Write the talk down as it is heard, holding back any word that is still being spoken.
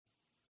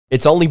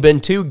It's only been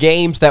 2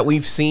 games that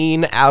we've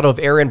seen out of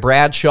Aaron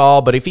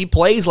Bradshaw, but if he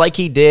plays like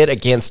he did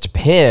against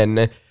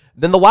Penn,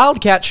 then the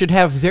Wildcats should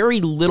have very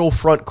little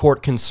front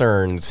court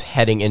concerns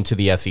heading into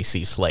the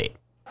SEC slate.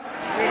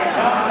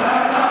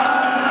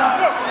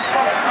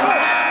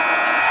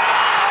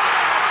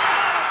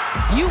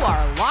 You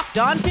are Locked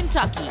On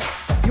Kentucky,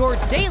 your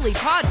daily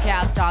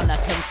podcast on the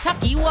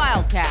Kentucky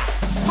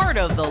Wildcats, part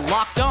of the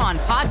Locked On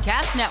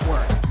Podcast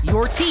Network,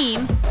 your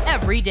team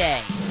every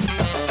day.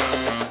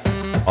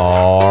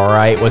 All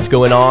right, what's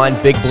going on,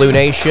 Big Blue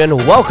Nation?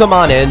 Welcome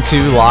on into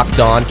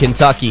Locked On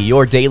Kentucky,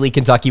 your daily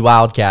Kentucky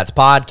Wildcats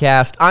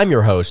podcast. I'm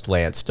your host,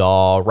 Lance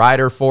Dahl,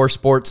 writer for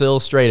Sports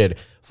Illustrated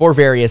for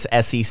various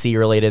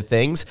SEC-related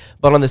things.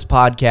 But on this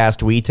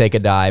podcast, we take a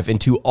dive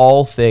into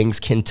all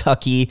things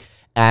Kentucky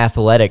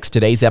athletics.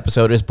 Today's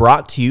episode is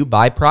brought to you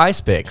by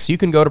PrizePicks. You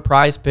can go to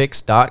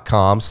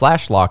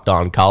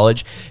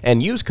prizepicks.com/LockedOnCollege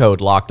and use code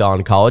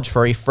LockedOnCollege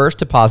for a first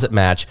deposit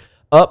match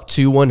up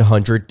to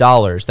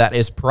 $100. That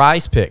is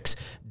PrizePicks,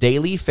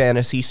 daily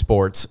fantasy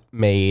sports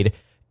made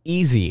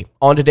easy.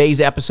 On today's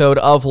episode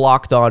of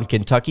Locked On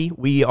Kentucky,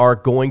 we are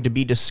going to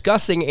be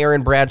discussing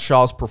Aaron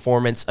Bradshaw's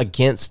performance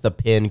against the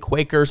Penn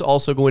Quakers.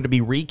 Also going to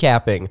be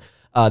recapping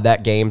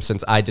that game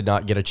since I did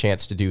not get a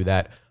chance to do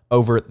that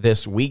over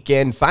this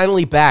weekend.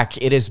 Finally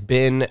back. It has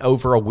been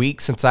over a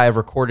week since I have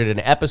recorded an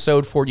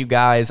episode for you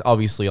guys.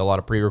 Obviously, a lot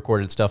of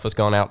pre-recorded stuff has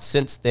gone out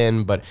since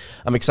then, but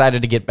I'm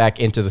excited to get back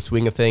into the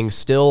swing of things.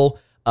 Still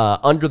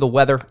under the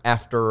weather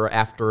after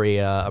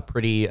a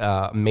pretty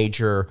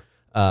major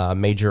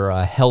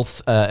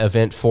health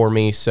event for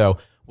me, so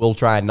we'll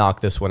try and knock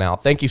this one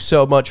out. Thank you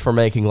so much for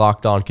making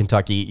Locked On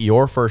Kentucky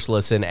your first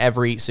listen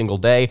every single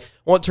day. I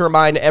want to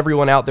remind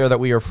everyone out there that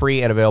we are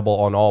free and available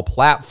on all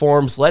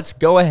platforms. Let's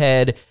go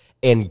ahead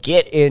and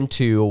get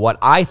into what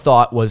I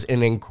thought was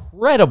an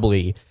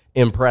incredibly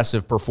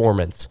impressive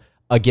performance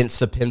against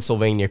the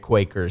Pennsylvania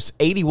Quakers.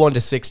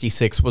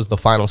 81-66 was the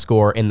final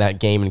score in that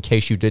game, in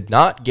case you did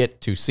not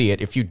get to see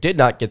it. If you did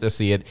not get to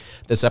see it,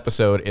 this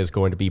episode is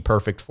going to be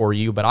perfect for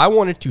you. But I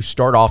wanted to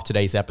start off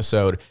today's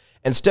episode,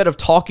 instead of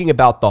talking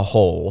about the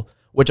whole,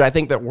 which I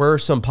think that were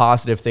some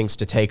positive things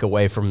to take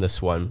away from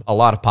this one. A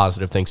lot of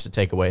positive things to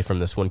take away from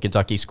this one.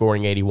 Kentucky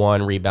scoring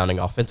 81, rebounding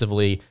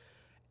offensively.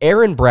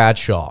 Aaron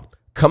Bradshaw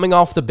coming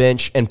off the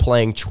bench and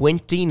playing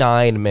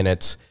 29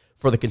 minutes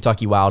for the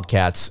Kentucky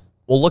Wildcats.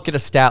 We'll look at a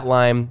stat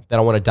line that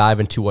I want to dive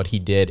into what he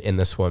did in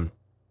this one.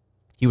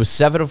 He was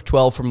 7 of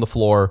 12 from the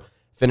floor,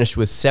 finished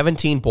with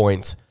 17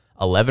 points,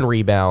 11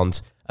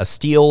 rebounds, a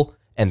steal,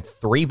 and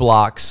 3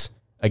 blocks,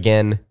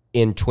 again,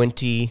 in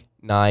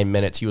 29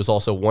 minutes. He was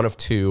also 1 of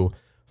 2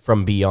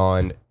 from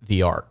beyond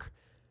the arc.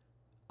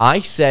 I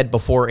said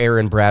before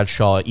Aaron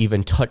Bradshaw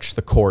even touched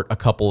the court a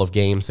couple of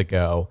games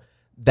ago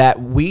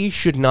that we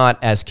should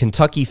not, as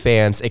Kentucky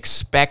fans,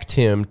 expect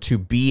him to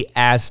be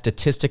as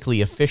statistically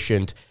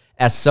efficient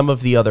as some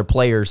of the other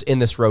players in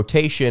this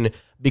rotation,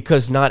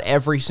 because not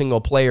every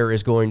single player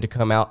is going to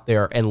come out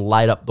there and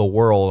light up the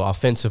world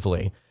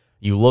offensively.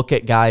 You look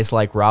at guys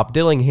like Rob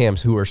Dillingham,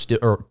 who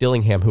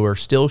are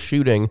still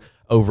shooting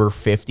over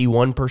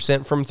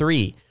 51% from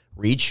 3.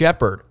 Reed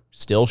Shepherd,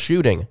 still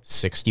shooting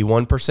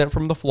 61%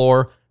 from the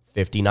floor,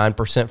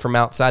 59% from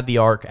outside the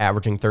arc,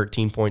 averaging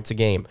 13 points a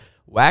game.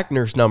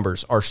 Wagner's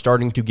numbers are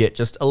starting to get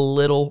just a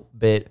little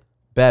bit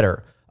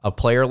better. A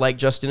player like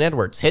Justin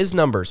Edwards, his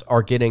numbers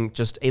are getting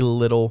just a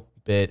little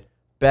bit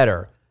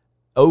better.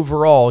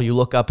 Overall, you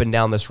look up and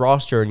down this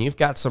roster, and you've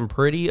got some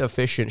pretty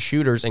efficient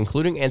shooters,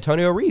 including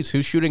Antonio Reeves,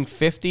 who's shooting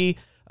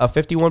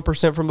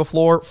 51% from the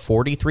floor,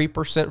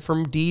 43%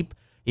 from deep.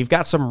 You've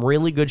got some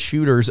really good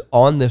shooters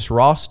on this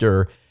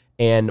roster,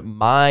 and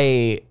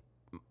my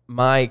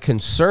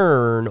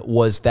concern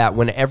was that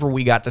whenever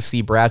we got to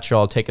see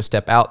Bradshaw take a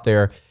step out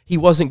there, he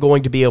wasn't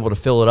going to be able to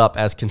fill it up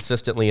as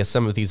consistently as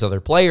some of these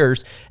other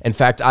players. In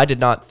fact, I did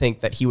not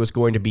think that he was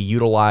going to be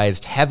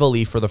utilized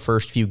heavily for the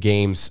first few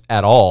games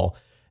at all,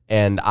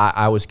 and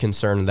I was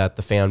concerned that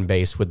the fan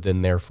base would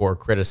then therefore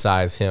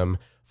criticize him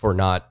for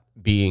not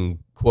being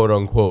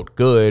quote-unquote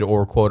good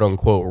or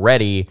quote-unquote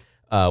ready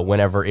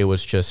whenever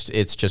it's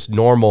just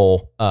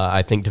normal,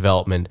 I think,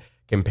 development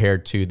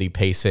compared to the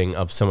pacing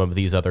of some of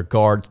these other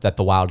guards that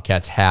the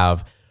Wildcats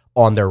have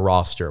on their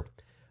roster.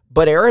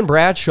 But Aaron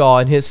Bradshaw,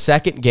 in his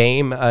second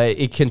game,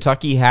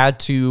 Kentucky had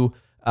to,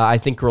 I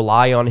think,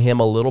 rely on him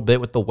a little bit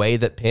with the way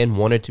that Penn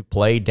wanted to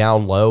play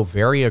down low.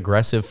 Very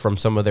aggressive from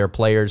some of their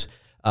players.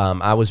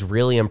 I was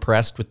really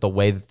impressed with the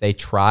way that they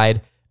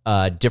tried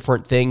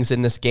different things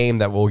in this game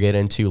that we'll get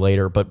into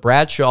later. But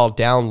Bradshaw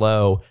down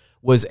low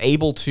was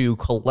able to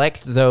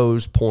collect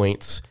those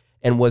points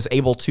and was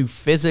able to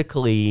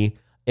physically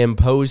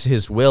impose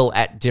his will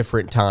at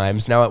different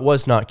times. Now, it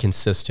was not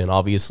consistent.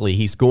 Obviously,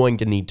 he's going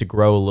to need to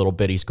grow a little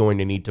bit. He's going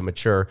to need to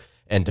mature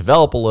and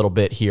develop a little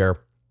bit here.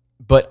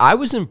 But I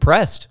was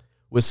impressed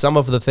with some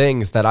of the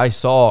things that I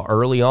saw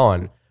early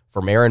on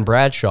from Aaron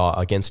Bradshaw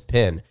against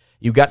Penn.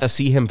 You got to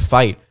see him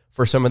fight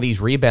for some of these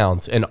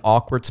rebounds in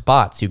awkward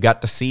spots. You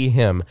got to see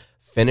him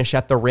finish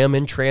at the rim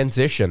in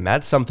transition.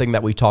 That's something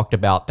that we talked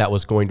about that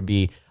was going to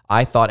be,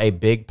 I thought a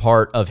big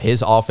part of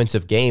his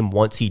offensive game,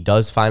 once he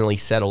does finally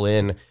settle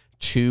in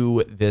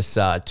to this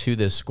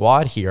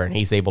squad here, and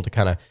he's able to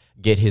kind of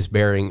get his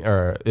bearing,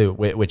 or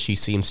which he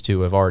seems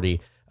to have already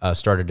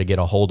started to get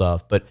a hold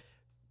of. But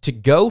to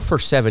go for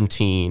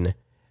 17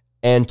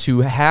 and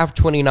to have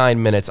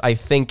 29 minutes, I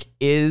think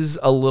is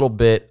a little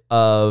bit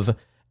of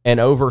an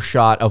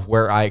overshot of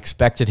where I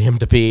expected him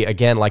to be.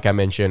 Again, like I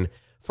mentioned,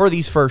 for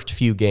these first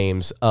few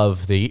games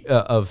of the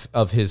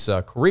of his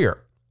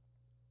career.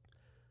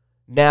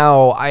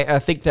 Now, I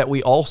think that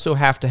we also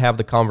have to have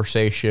the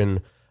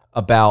conversation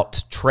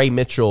about Trey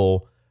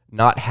Mitchell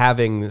not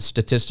having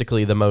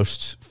statistically the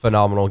most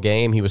phenomenal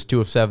game. He was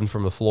 2 of 7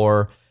 from the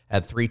floor,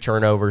 had 3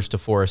 turnovers to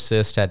 4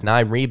 assists, had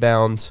 9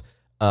 rebounds,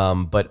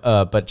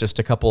 but just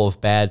a couple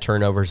of bad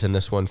turnovers in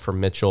this one from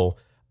Mitchell.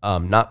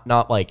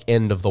 Not like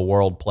end of the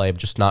world play, but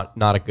just not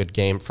a good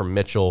game from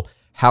Mitchell.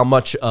 How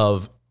much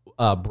of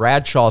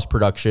Bradshaw's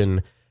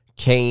production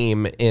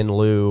came in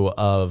lieu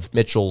of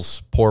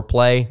Mitchell's poor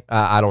play?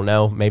 I don't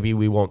know. Maybe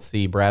we won't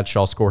see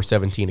Bradshaw score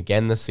 17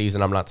 again this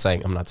season. I'm not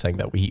saying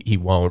that he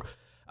won't.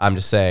 I'm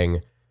just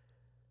saying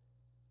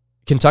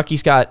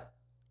Kentucky's got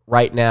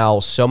right now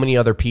so many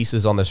other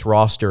pieces on this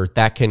roster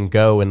that can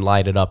go and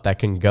light it up, that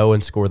can go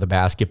and score the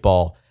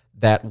basketball,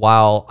 that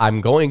while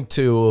I'm going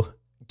to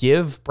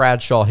give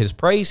Bradshaw his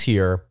praise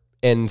here,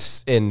 and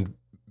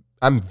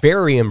I'm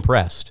very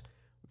impressed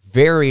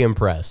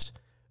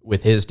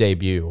with his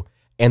debut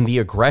and the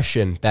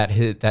aggression that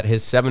his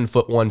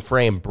 7'1"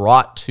 frame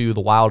brought to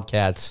the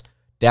Wildcats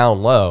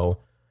down low.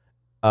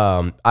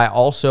 I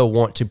also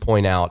want to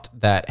point out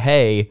that,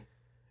 hey,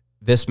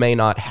 this may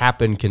not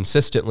happen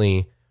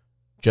consistently.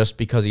 Just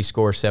because he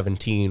scores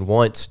 17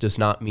 once does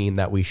not mean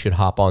that we should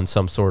hop on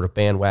some sort of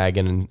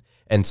bandwagon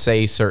and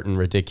say certain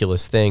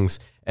ridiculous things.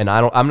 And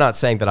I'm not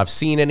saying that I've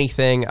seen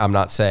anything. I'm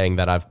not saying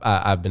that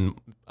I've been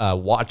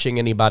watching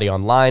anybody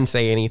online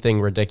say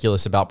anything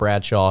ridiculous about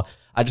Bradshaw.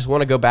 I just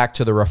want to go back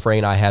to the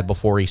refrain I had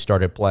before he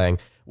started playing,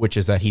 which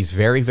is that he's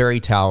very, very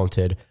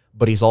talented,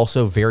 but he's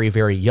also very,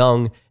 very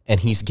young, and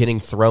he's getting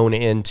thrown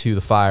into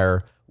the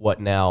fire.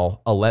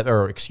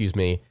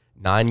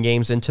 9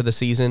 games into the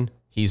season.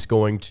 He's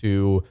going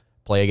to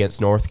play against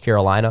North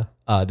Carolina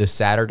this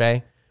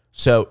Saturday.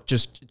 So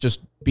just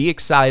be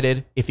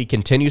excited. If he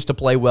continues to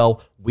play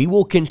well, we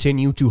will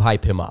continue to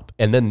hype him up,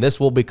 and then this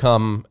will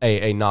become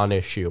a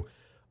non-issue.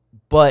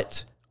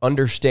 But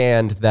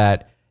understand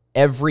that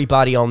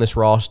everybody on this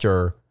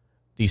roster,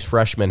 these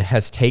freshmen,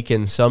 has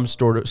taken some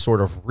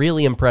sort of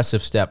really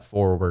impressive step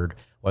forward,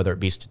 whether it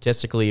be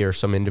statistically or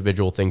some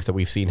individual things that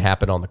we've seen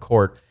happen on the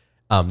court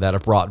that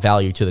have brought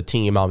value to the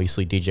team.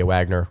 Obviously, DJ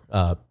Wagner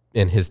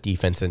in his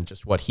defense and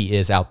just what he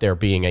is out there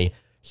being a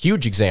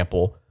huge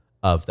example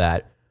of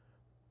that.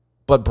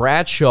 But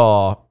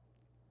Bradshaw,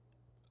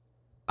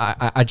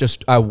 I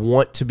just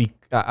want to be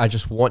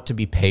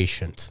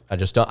patient. I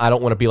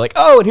don't want to be like,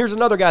 oh, and here's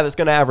another guy that's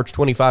going to average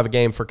 25 a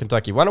game for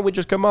Kentucky. Why don't we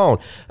just come on?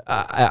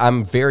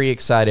 I'm very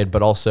excited,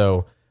 but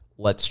also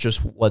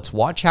let's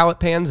watch how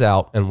it pans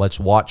out and let's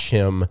watch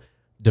him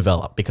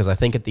develop, because I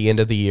think at the end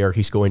of the year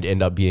he's going to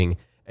end up being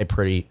a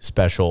pretty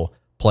special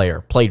player.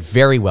 Played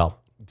very well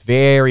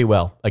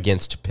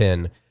against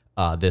Penn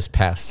this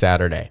past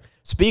Saturday.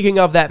 Speaking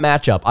of that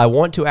matchup, I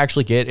want to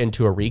actually get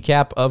into a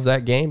recap of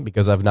that game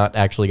because I've not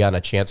actually gotten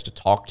a chance to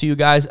talk to you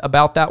guys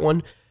about that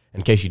one.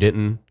 In case you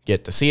didn't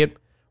get to see it,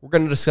 we're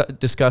going to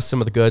discuss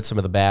some of the good, some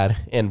of the bad,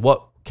 and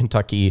what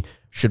Kentucky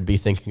should be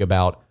thinking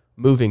about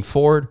moving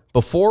forward.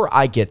 Before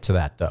I get to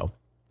that, though,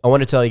 I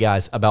want to tell you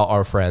guys about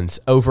our friends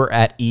over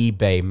at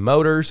eBay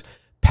Motors.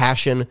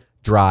 Passion,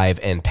 drive,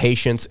 and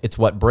patience. It's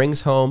what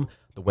brings home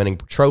the winning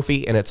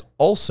trophy, and it's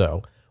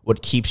also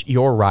what keeps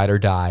your ride or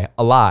die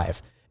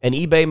alive. And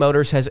eBay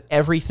Motors has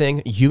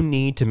everything you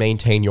need to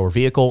maintain your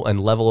vehicle and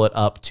level it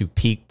up to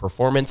peak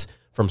performance,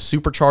 from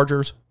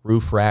superchargers,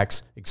 roof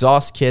racks,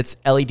 exhaust kits,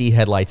 LED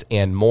headlights,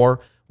 and more.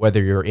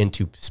 Whether you're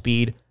into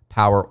speed,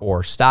 power,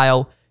 or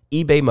style,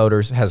 eBay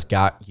Motors has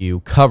got you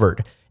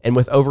covered. And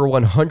with over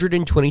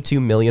 122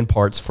 million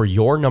parts for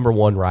your number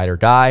one ride or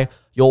die,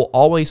 you'll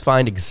always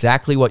find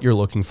exactly what you're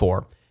looking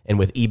for. And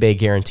with eBay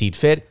Guaranteed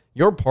Fit,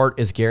 your part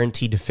is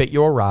guaranteed to fit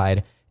your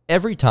ride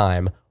every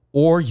time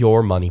or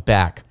your money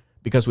back.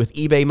 Because with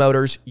eBay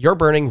Motors, you're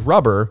burning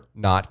rubber,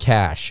 not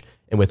cash.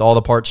 And with all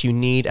the parts you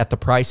need at the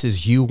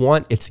prices you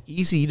want, it's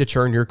easy to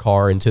turn your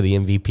car into the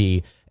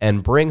MVP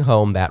and bring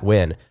home that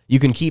win. You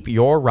can keep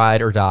your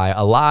ride or die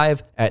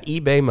alive at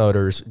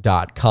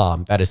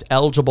ebaymotors.com. That is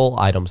eligible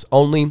items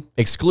only.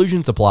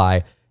 Exclusions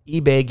apply.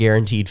 eBay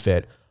Guaranteed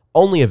Fit.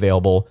 Only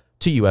available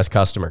to U.S.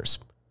 customers.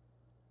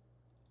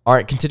 All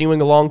right,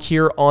 continuing along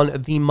here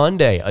on the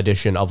Monday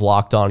edition of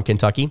Locked On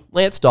Kentucky,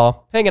 Lance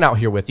Dahl hanging out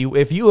here with you.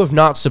 If you have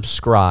not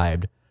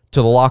subscribed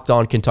to the Locked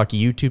On Kentucky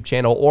YouTube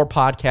channel or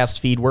podcast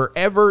feed,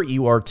 wherever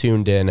you are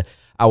tuned in,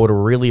 I would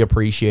really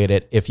appreciate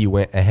it if you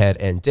went ahead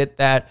and did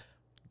that.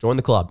 Join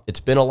the club.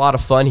 It's been a lot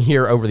of fun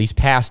here over these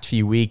past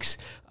few weeks,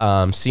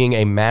 seeing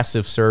a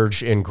massive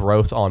surge in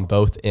growth on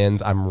both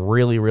ends. I'm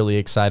really, really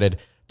excited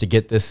to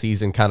get this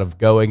season kind of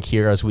going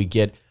here as we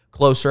get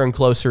closer and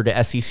closer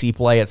to SEC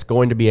play. It's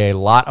going to be a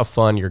lot of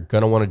fun. You're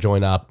going to want to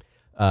join up.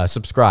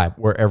 Subscribe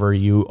wherever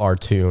you are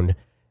tuned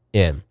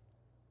in.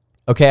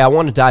 Okay, I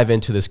want to dive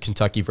into this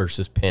Kentucky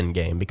versus Penn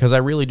game because I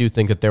really do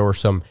think that there were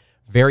some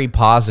very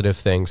positive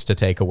things to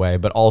take away,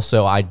 but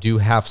also I do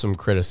have some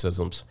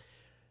criticisms.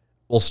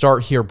 We'll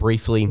start here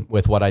briefly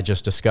with what I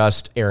just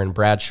discussed. Aaron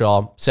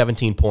Bradshaw,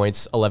 17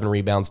 points, 11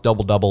 rebounds,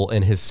 double-double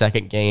in his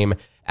second game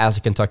as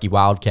a Kentucky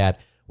Wildcat,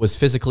 was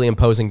physically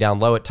imposing down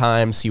low at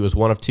times. He was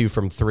 1 of 2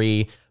 from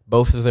 3.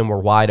 Both of them were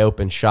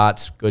wide-open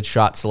shots, good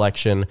shot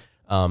selection.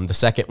 The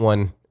second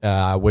one,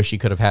 I wish he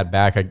could have had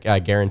back. I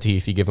guarantee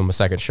if you give him a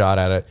second shot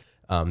at it,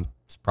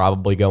 it's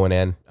probably going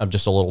in. I'm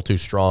just a little too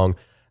strong.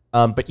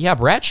 But yeah,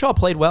 Bradshaw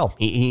played well.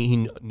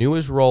 He knew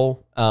his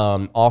role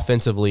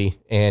offensively,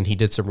 and he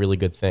did some really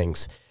good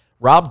things.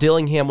 Rob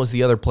Dillingham was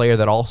the other player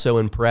that also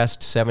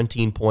impressed,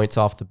 17 points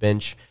off the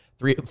bench,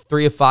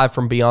 3 of 5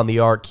 from beyond the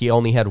arc. He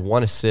only had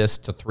 1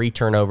 assist to 3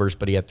 turnovers,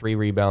 but he had 3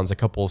 rebounds, a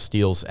couple of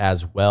steals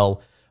as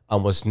well.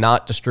 Was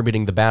not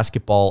distributing the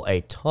basketball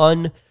a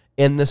ton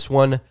in this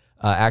one.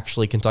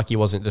 Actually, Kentucky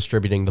wasn't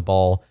distributing the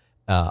ball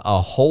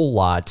a whole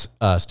lot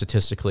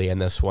statistically in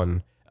this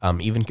one,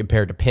 even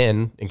compared to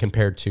Penn and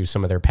compared to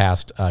some of their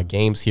past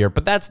games here.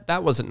 But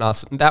that wasn't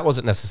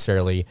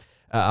necessarily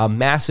a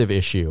massive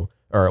issue,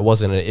 or it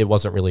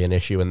wasn't really an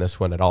issue in this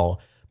one at all.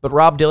 But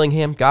Rob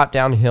Dillingham got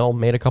downhill,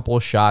 made a couple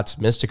of shots,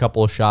 missed a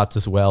couple of shots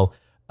as well.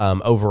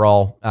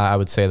 Overall, I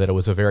would say that it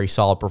was a very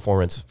solid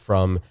performance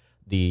from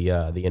the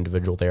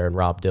individual there in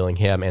Rob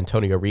Dillingham.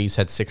 Antonio Reeves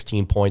had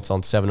 16 points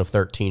on 7 of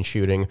 13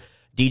 shooting.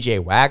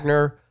 DJ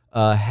Wagner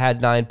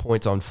had 9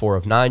 points on 4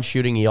 of 9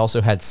 shooting. He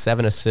also had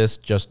 7 assists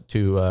just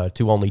to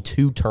only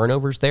 2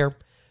 turnovers there.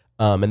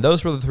 And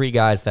those were the 3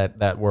 guys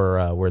that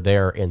were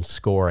there in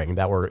scoring,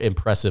 that were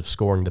impressive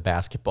scoring the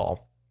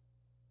basketball.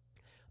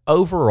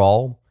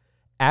 Overall,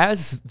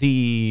 as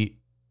the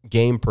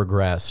game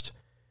progressed,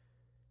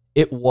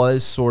 it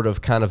was sort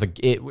of kind of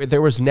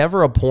there was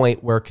never a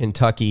point where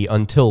Kentucky,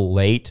 until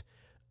late,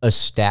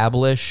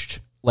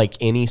 established like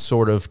any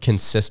sort of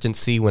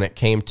consistency when it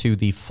came to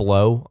the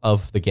flow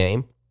of the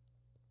game,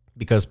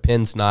 because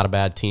Penn's not a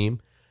bad team,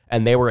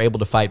 and they were able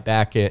to fight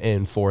back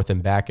and forth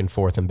and back and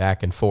forth and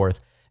back and forth.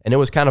 And it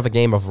was kind of a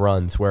game of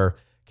runs where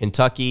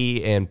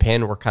Kentucky and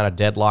Penn were kind of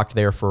deadlocked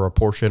there for a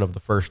portion of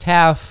the first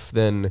half.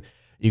 Then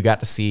you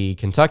got to see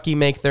Kentucky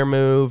make their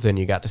move, and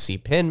you got to see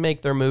Penn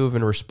make their move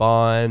and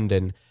respond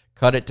and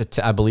cut it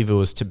to, I believe it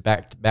was to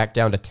back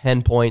down to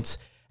 10 points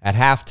at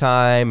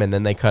halftime, and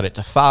then they cut it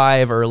to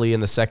 5 early in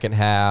the second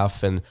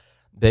half, and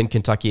then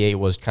Kentucky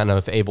was kind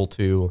of able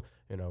to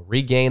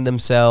regain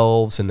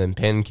themselves, and then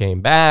Penn came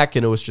back,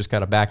 and it was just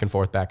kind of back and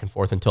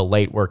forth until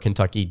late, where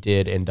Kentucky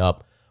did end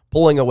up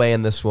pulling away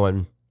in this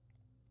one,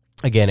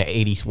 again at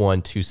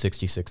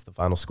 81-66, the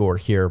final score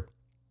here.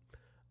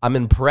 I'm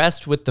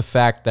impressed with the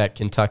fact that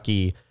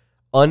Kentucky,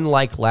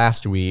 unlike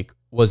last week,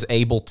 was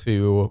able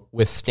to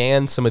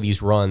withstand some of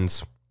these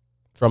runs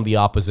from the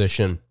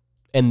opposition,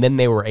 and then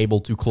they were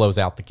able to close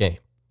out the game,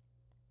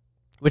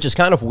 which is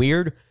kind of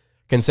weird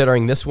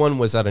considering this one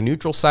was at a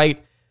neutral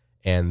site,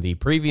 and the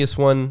previous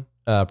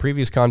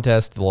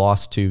contest, the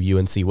loss to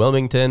UNC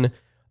Wilmington,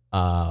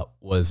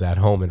 was at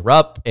home in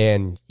Rupp,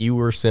 and you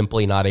were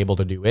simply not able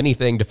to do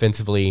anything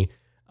defensively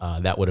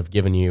that would have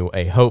given you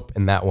a hope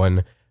in that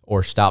one,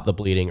 or stop the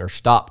bleeding, or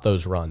stop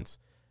those runs.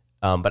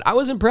 But I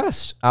was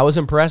impressed. I was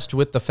impressed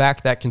with the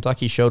fact that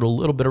Kentucky showed a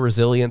little bit of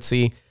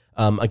resiliency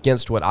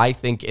against what I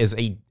think is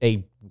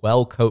a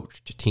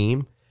well-coached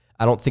team.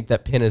 I don't think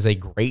that Penn is a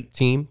great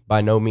team by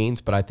no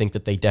means, but I think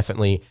that they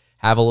definitely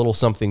have a little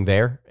something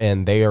there,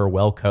 and they are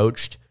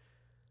well-coached.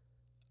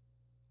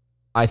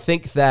 I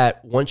think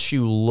that once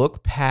you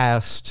look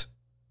past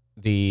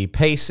the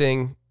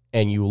pacing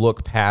and you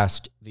look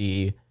past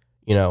the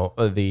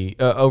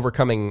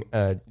overcoming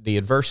the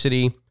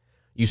adversity,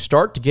 you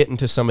start to get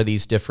into some of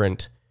these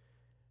different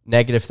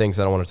negative things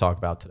that I want to talk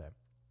about today,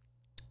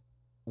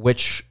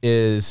 which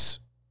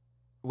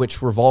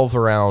revolve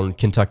around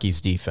Kentucky's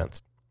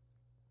defense.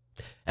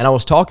 And I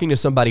was talking to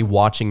somebody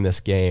watching this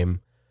game,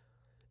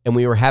 and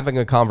we were having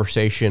a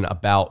conversation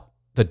about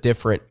the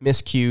different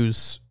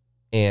miscues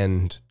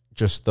and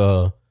just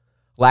the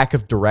lack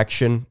of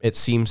direction it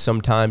seems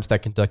sometimes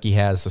that Kentucky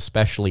has,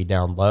 especially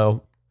down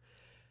low.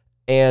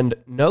 And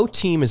no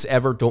team is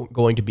ever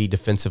going to be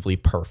defensively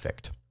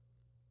perfect.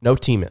 No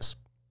team is.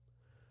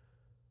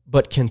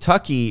 But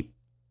Kentucky,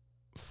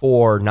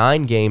 for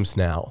 9 games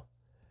now,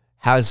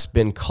 has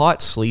been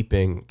caught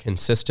sleeping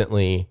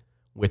consistently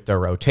with their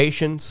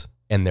rotations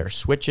and their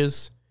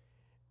switches,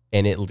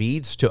 and it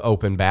leads to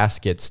open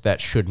baskets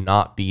that should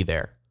not be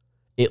there.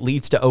 It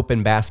leads to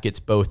open baskets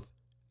both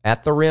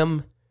at the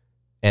rim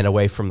and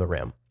away from the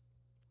rim.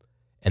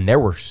 And there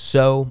were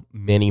so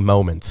many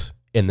moments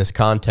in this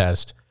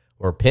contest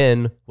where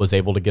Penn was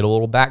able to get a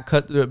little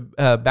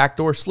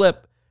backdoor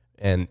slip,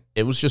 and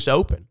it was just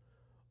open.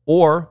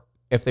 Or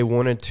if they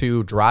wanted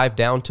to drive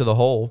down to the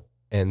hole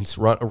and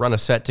run a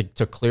set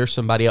to clear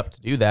somebody up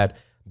to do that,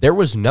 there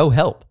was no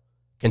help.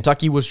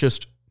 Kentucky was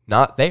just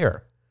not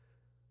there.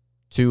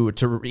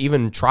 to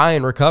even try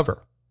and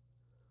recover.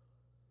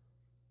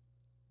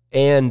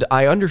 And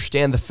I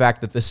understand the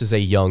fact that this is a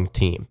young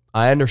team.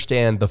 I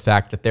understand the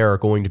fact that there are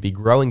going to be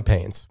growing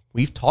pains.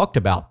 We've talked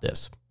about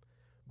this.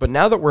 But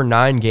now that we're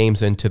 9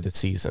 games into the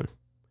season,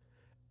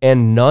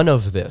 and none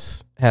of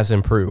this has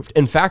improved.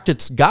 In fact,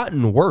 it's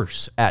gotten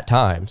worse at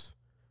times.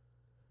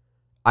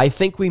 I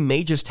think we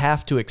may just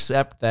have to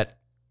accept that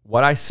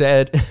what I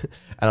said,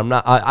 and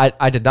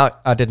I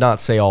did not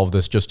say all of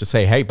this just to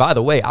say, hey, by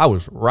the way, I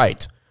was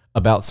right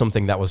about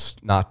something that was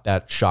not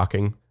that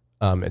shocking.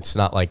 It's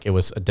not like it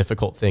was a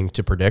difficult thing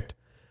to predict.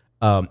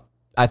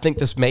 I think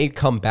this may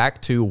come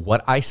back to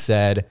what I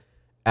said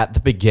at the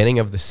beginning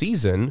of the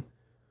season,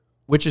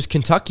 which is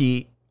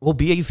Kentucky will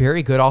be a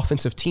very good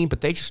offensive team,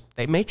 but they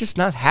may just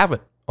not have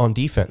it on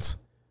defense.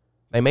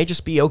 They may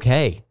just be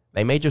okay.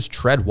 They may just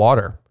tread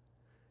water.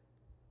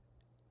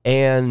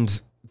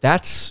 And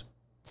that's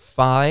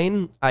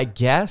fine, I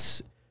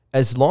guess,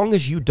 as long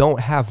as you don't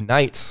have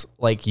nights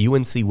like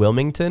UNC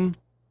Wilmington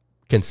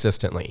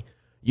consistently.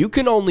 You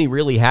can only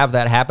really have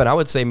that happen, I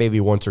would say,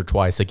 maybe once or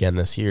twice again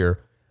this year.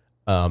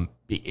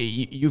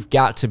 You've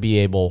got to be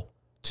able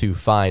to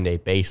find a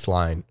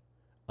baseline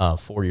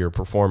for your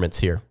performance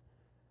here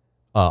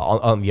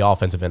on the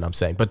offensive end, I'm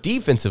saying. But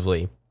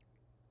defensively,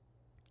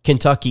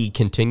 Kentucky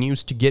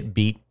continues to get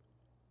beat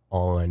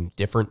on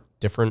different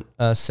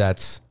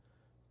sets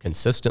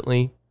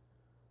consistently.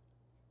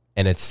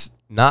 And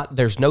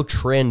there's no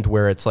trend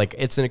where it's like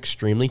it's an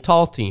extremely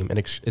tall team and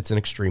it's an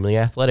extremely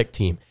athletic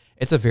team.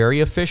 It's a very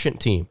efficient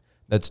team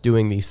that's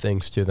doing these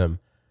things to them.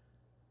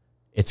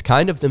 It's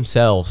kind of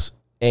themselves.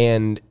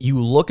 And you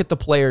look at the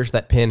players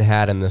that Penn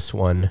had in this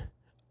one.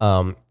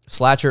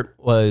 Slatchert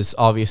was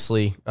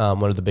obviously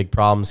one of the big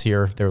problems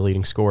here. Their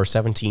leading scorer,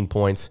 17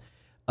 points.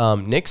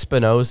 Nick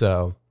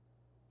Spinoso,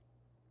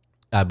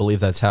 I believe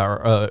that's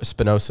how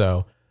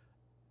Spinoso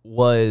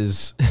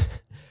was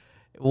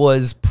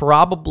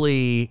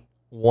probably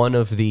one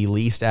of the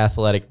least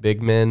athletic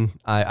big men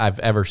I've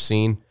ever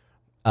seen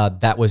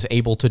that was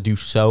able to do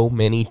so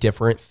many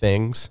different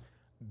things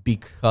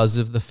because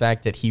of the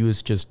fact that he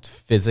was just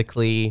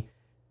physically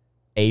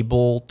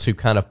able to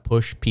kind of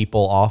push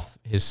people off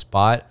his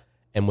spot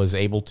and was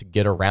able to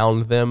get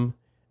around them.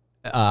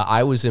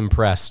 I was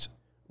impressed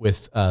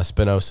with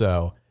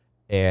Spinoso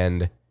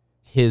and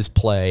his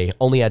play.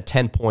 Only had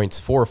 10 points,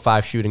 4 or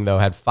 5 shooting, though.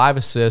 Had 5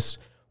 assists,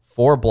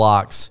 4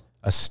 blocks,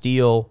 a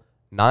steal,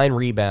 9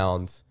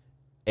 rebounds.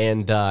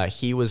 And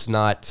he was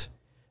not,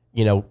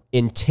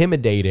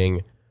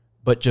 intimidating,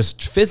 but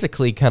just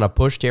physically kind of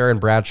pushed Aaron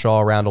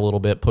Bradshaw around a little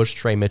bit, pushed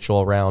Trey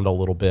Mitchell around a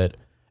little bit,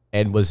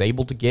 and was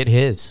able to get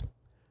his.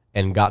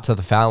 And got to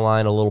the foul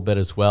line a little bit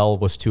as well,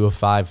 was 2 of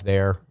 5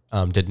 there.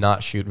 Did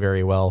not shoot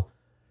very well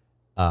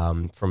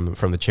from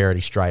the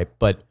charity stripe.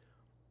 But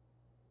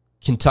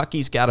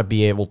Kentucky's got to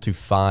be able to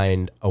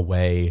find a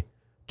way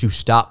to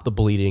stop the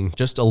bleeding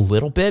just a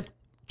little bit.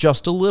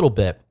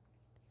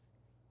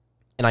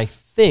 And I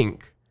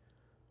think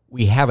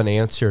we have an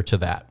answer to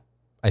that.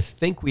 I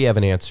think we have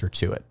an answer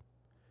to it.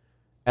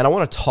 And I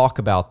want to talk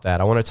about that.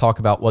 I want to talk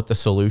about what the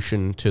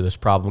solution to this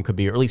problem could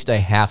be, or at least a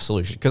half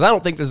solution, because I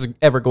don't think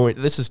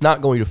this is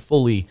not going to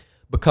fully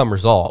become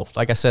resolved.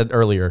 Like I said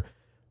earlier,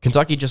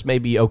 Kentucky just may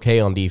be okay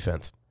on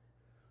defense.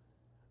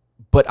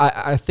 But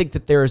I think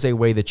that there is a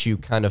way that you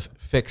kind of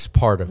fix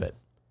part of it.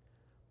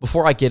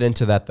 Before I get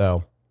into that,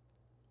 though,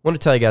 I want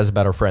to tell you guys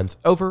about our friends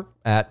over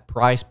at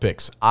Prize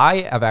Picks. I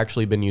have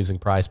actually been using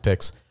Prize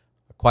Picks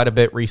quite a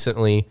bit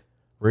recently.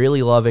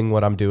 Really loving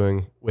what I'm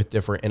doing with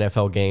different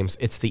NFL games.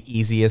 It's the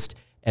easiest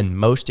and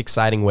most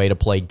exciting way to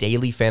play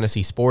daily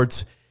fantasy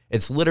sports.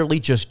 It's literally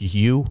just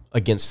you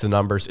against the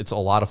numbers. It's a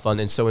lot of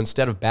fun. And so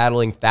instead of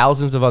battling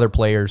thousands of other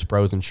players,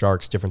 pros and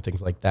sharks, different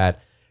things like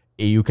that,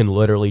 you can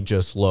literally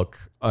just look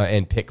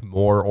and pick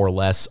more or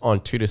less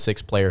on 2 to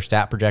 6 player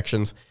stat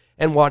projections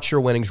and watch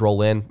your winnings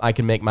roll in. I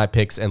can make my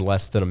picks in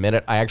less than a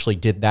minute. I actually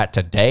did that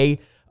today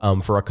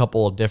for a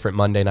couple of different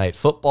Monday Night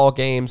Football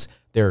games.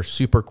 They're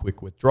super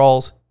quick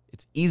withdrawals.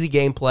 It's easy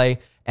gameplay,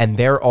 and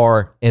there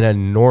are an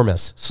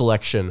enormous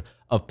selection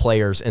of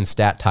players and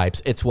stat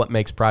types. It's what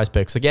makes Prize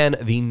Picks, again,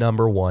 the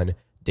 #1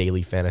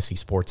 daily fantasy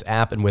sports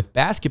app. And with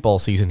basketball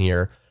season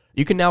here,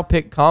 you can now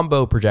pick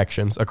combo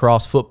projections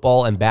across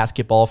football and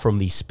basketball from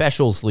the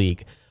Specials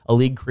League, a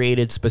league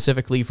created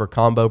specifically for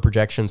combo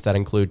projections that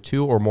include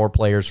 2 or more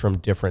players from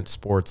different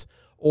sports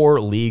or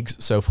leagues.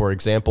 So, for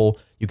example,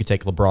 you could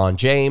take LeBron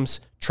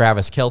James,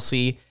 Travis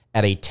Kelce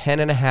at a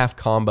 10.5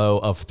 combo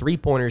of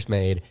 3-pointers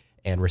made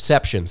and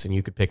receptions, and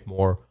you could pick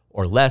more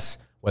or less,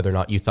 whether or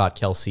not you thought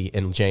Kelce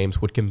and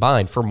James would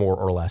combine for more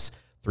or less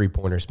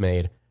 3-pointers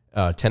made,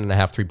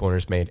 10.5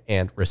 3-pointers made,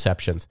 and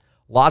receptions.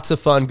 Lots of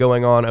fun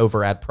going on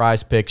over at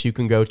Prize Picks. You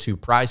can go to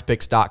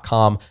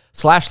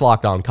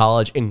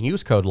prizepicks.com/LockedOnCollege and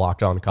use code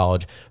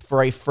LockedOnCollege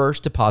for a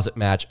first deposit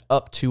match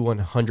up to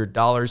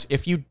 $100.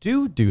 If you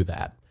do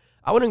that,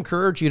 I would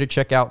encourage you to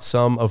check out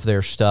some of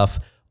their stuff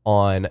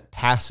on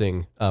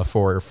passing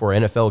for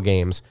NFL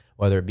games,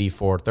 whether it be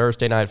for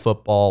Thursday night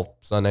football,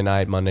 Sunday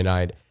night, Monday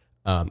night.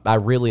 I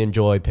really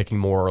enjoy picking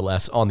more or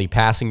less on the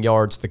passing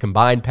yards, the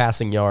combined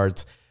passing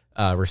yards,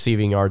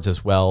 receiving yards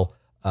as well.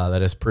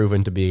 That has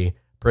proven to be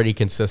pretty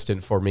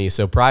consistent for me.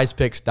 So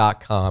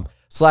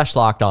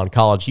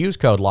prizepicks.com/LockedOnCollege. Use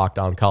code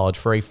LockedOnCollege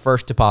for a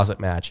first deposit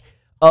match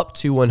up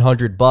to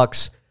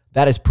 $100.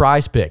 That is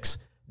Prize Picks,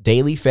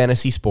 daily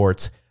fantasy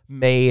sports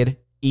made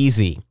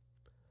easy.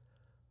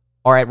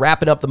 All right,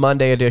 wrapping up the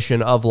Monday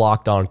edition of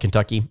Locked On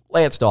Kentucky.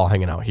 Lance Dahl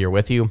hanging out here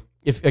with you.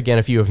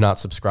 If you have not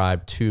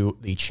subscribed to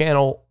the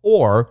channel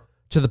or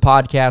to the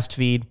podcast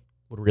feed,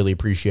 would really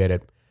appreciate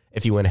it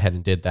if you went ahead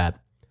and did that.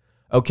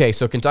 Okay,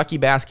 so Kentucky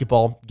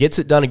basketball gets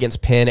it done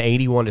against Penn.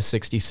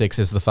 81-66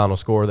 is the final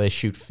score. They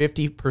shoot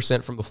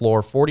 50% from the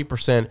floor,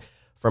 40%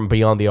 from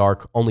beyond the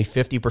arc, only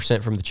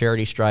 50% from the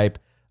charity stripe.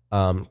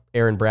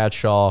 Aaron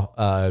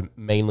Bradshaw,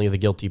 mainly the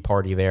guilty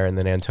party there, and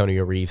then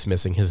Antonio Reeves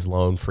missing his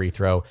lone free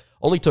throw.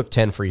 Only took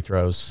 10 free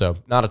throws, so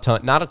not a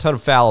ton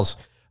of fouls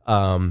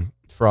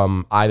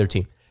from either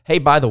team. Hey,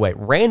 by the way,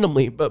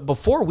 randomly, but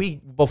before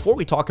we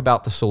talk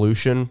about the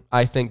solution,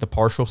 I think the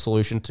partial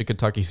solution to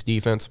Kentucky's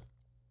defense,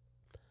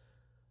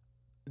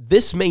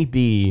 this may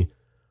be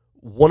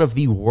one of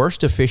the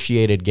worst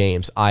officiated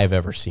games I've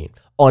ever seen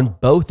on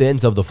both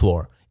ends of the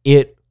floor.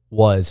 It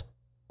was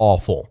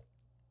awful.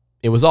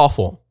 It was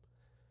awful.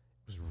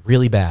 It was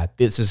really bad.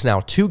 This is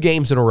now 2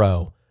 games in a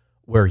row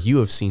where you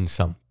have seen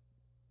some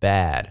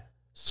bad,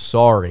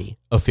 sorry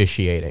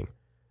officiating.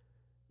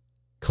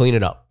 Clean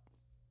it up.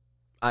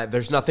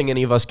 There's nothing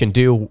any of us can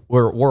do.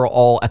 We're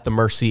all at the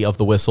mercy of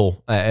the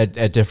whistle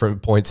at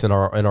different points in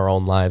our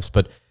own lives,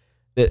 but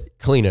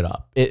clean it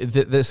up.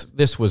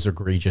 This was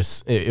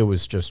egregious. It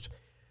was just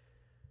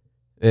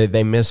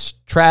they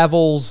missed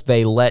travels.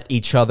 They let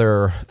each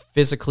other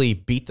physically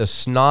beat the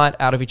snot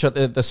out of each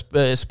other. The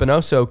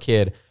Spinoso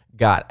kid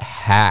got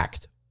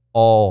hacked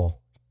all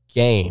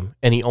game,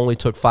 and he only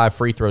took 5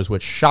 free throws,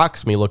 which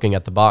shocks me looking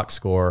at the box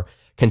score.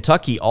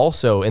 Kentucky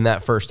also in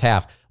that first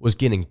half was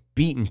getting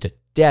beaten to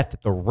death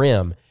at the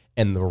rim,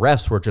 and the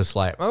refs were just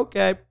like,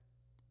 okay,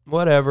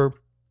 whatever.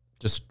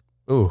 Just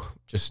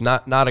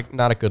not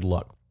a good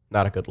look.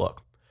 Not a good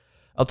look.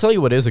 I'll tell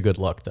you what is a good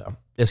look, though,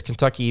 is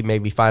Kentucky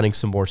maybe finding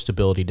some more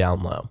stability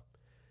down low.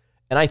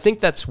 And I think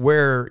that's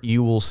where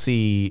you will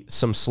see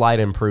some slight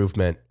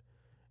improvement.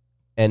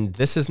 And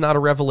this is not a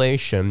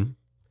revelation,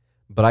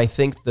 but I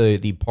think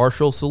the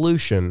partial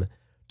solution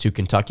to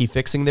Kentucky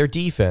fixing their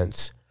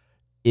defense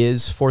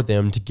is for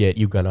them to get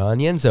Ugonna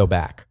Onyenso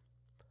back.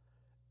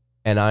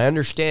 And I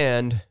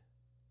understand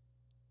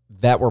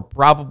that we're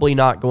probably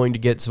not going to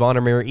get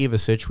Zvonimir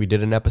Ivisic. We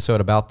did an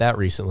episode about that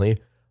recently.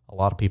 A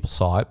lot of people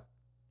saw it.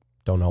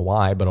 Don't know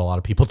why, but a lot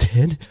of people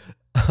did.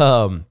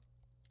 But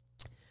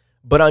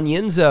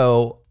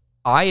Onyenso,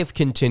 I have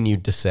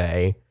continued to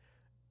say,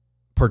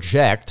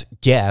 project,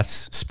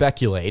 guess,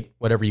 speculate,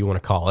 whatever you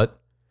want to call it,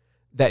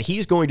 that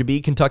he's going to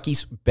be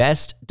Kentucky's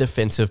best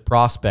defensive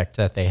prospect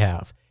that they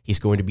have. He's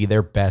going to be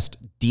their best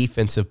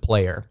defensive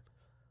player.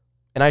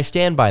 And I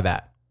stand by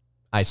that.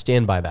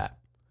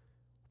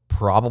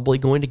 Probably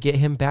going to get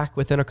him back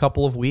within a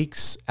couple of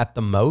weeks at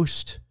the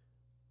most.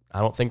 I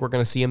don't think we're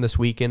going to see him this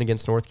weekend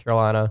against North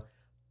Carolina.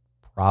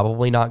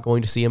 Probably not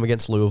going to see him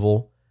against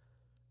Louisville.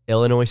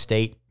 Illinois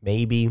State,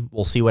 maybe.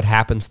 We'll see what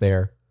happens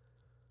there.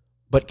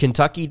 But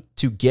Kentucky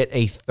to get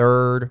a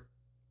third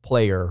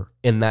player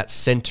in that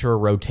center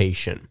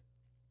rotation,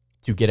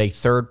 to get a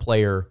third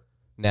player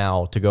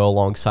now to go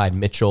alongside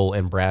Mitchell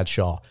and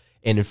Bradshaw,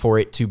 and for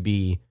it to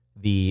be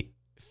the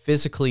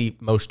physically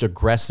most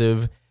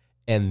aggressive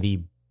and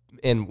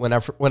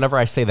whenever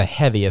I say the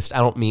heaviest, I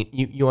don't mean,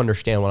 you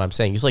understand what I'm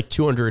saying. He's like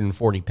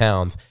 240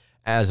 pounds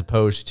as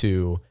opposed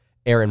to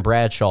Aaron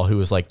Bradshaw, who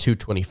was like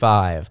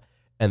 225,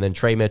 and then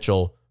Trey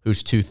Mitchell,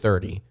 who's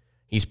 230.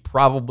 He's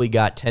probably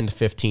got 10 to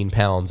 15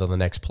 pounds on the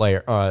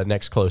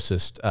next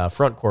closest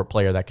front court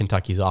player that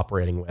Kentucky's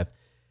operating with.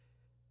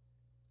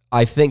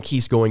 I think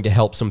he's going to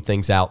help some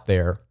things out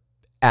there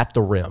at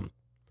the rim.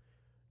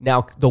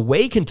 Now, the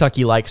way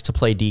Kentucky likes to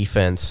play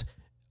defense,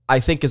 I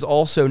think, is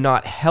also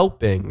not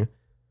helping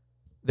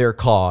their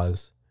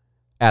cause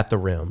at the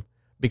rim,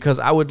 because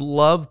I would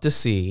love to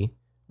see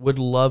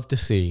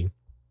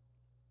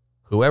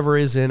whoever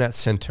is in at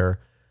center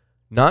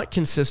not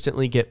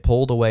consistently get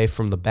pulled away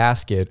from the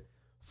basket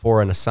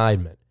for an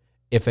assignment.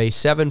 If a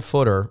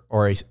 7-footer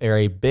or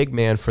a big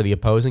man for the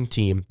opposing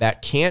team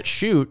that can't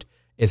shoot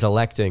is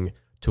electing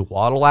to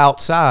waddle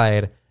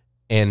outside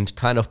and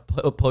kind of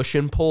push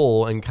and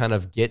pull and kind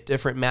of get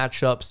different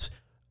matchups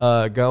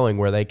going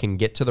where they can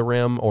get to the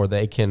rim or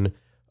they can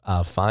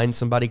find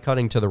somebody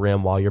cutting to the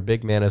rim while your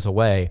big man is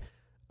away.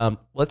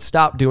 Let's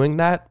stop doing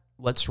that.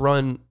 Let's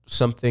run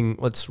something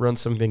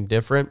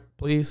different,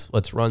 please.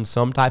 Let's run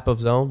some type of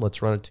zone.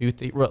 Let's run a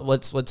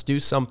 2-3. Let's do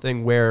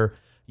something where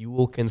you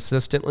will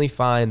consistently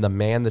find the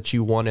man that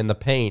you want in the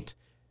paint.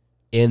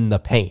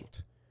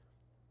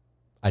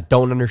 I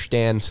don't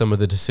understand some of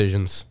the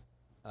decisions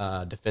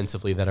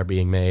defensively that are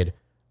being made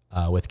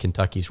with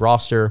Kentucky's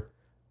roster,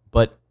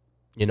 but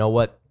you know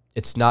what?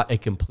 It's not a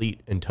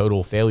complete and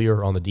total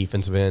failure on the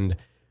defensive end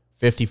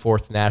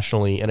 54th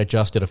nationally in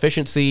adjusted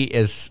efficiency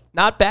is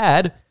not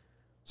bad.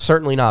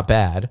 Certainly not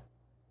bad.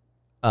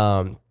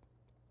 But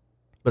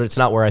it's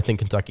not where I think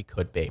Kentucky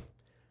could be.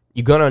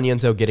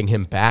 Ugonna getting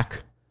him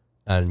back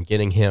and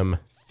getting him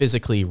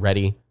physically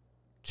ready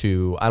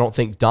to, I don't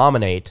think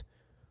dominate,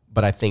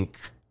 but I think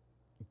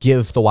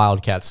give the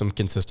Wildcats some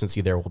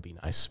consistency there will be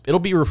nice. It'll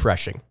be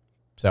refreshing.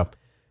 So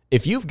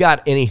if you've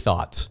got any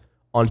thoughts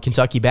on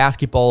Kentucky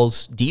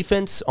basketball's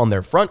defense, on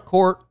their front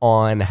court,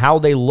 on how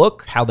they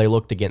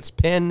looked against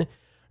Penn,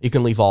 you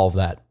can leave all of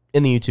that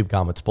in the YouTube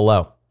comments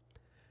below.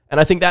 And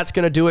I think that's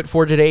going to do it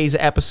for today's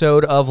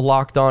episode of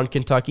Locked On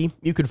Kentucky.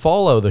 You can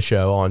follow the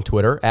show on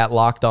Twitter at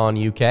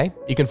LockedOnUK.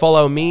 You can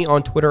follow me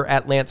on Twitter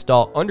at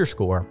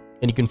 @LanceDahl_.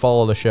 And you can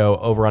follow the show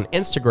over on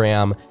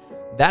Instagram.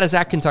 That is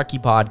at Kentucky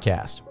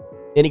Podcast.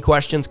 Any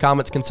questions,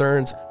 comments,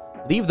 concerns,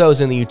 leave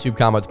those in the YouTube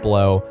comments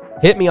below.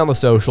 Hit me on the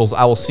socials.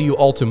 I will see you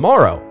all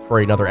tomorrow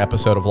for another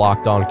episode of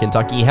Locked On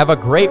Kentucky. Have a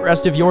great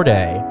rest of your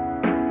day,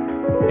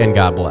 and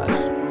God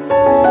bless.